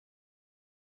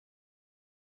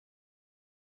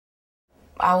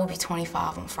I will be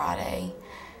 25 on Friday.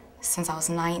 Since I was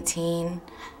 19,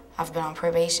 I've been on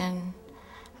probation.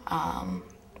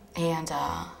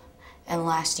 And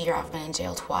last year I've been in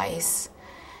jail twice.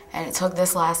 And it took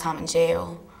this last time in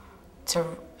jail to,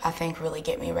 I think, really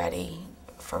get me ready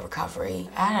for recovery.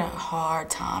 I had a hard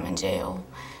time in jail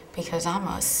because I'm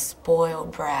a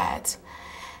spoiled brat.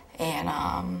 And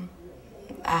I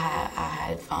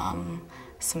had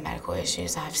some medical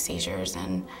issues. I have seizures,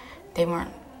 and they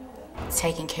weren't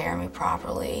taking care of me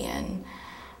properly. And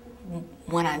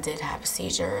when I did have a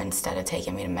seizure, instead of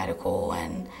taking me to medical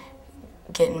and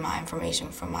getting my information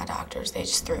from my doctors, they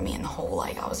just threw me in the hole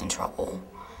like I was in trouble.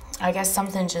 I guess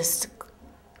something just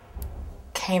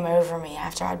came over me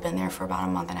after I'd been there for about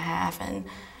a month and a half, and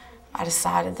I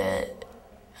decided that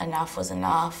enough was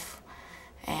enough,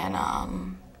 and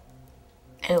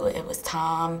it was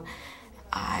time.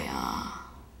 I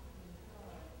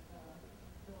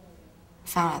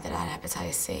found out that I had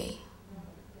hepatitis C.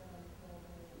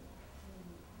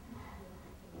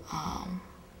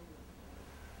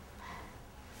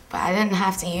 But I didn't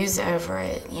have to use it over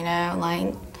it, you know?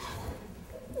 Like,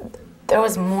 there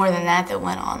was more than that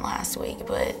went on last week,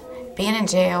 but being in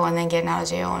jail and then getting out of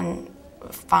jail and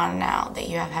finding out that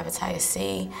you have hepatitis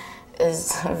C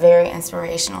is very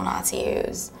inspirational not to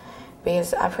use,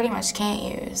 because I pretty much can't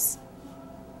use.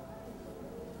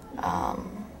 I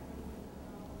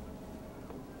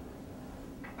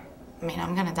mean,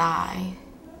 I'm gonna die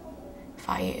if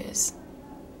I use.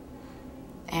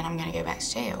 And I'm gonna go back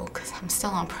to jail because I'm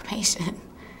still on probation.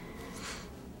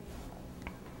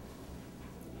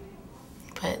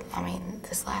 But I mean,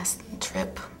 this last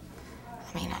trip,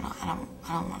 I mean, I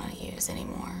don't want to use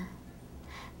anymore.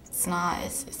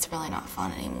 It's really not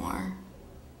fun anymore.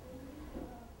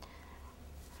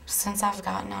 Since I've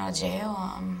gotten out of jail,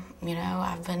 you know,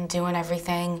 I've been doing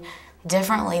everything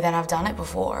differently than I've done it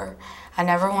before. I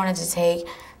never wanted to take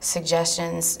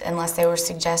suggestions unless they were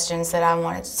suggestions that I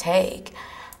wanted to take.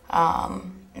 I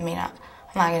mean, I'm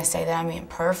not going to say that I'm being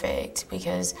perfect,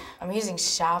 because I'm using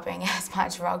shopping as my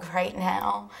drug right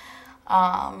now.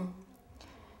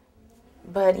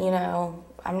 But, you know,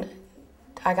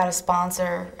 I got a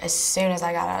sponsor as soon as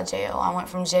I got out of jail. I went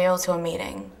from jail to a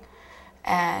meeting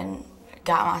and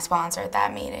got my sponsor at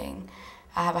that meeting.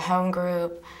 I have a home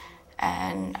group,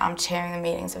 and I'm chairing the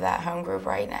meetings of that home group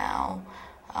right now.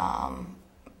 I'm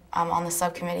on the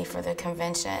subcommittee for the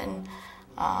convention.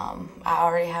 I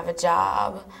already have a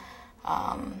job,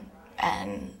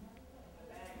 and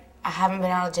I haven't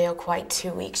been out of jail quite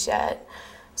 2 weeks yet.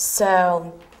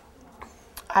 So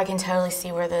I can totally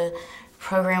see where the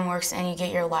program works, and you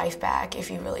get your life back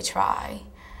if you really try.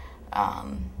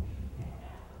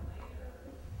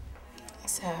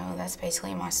 So that's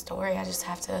basically my story. I just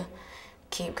have to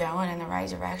keep going in the right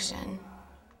direction.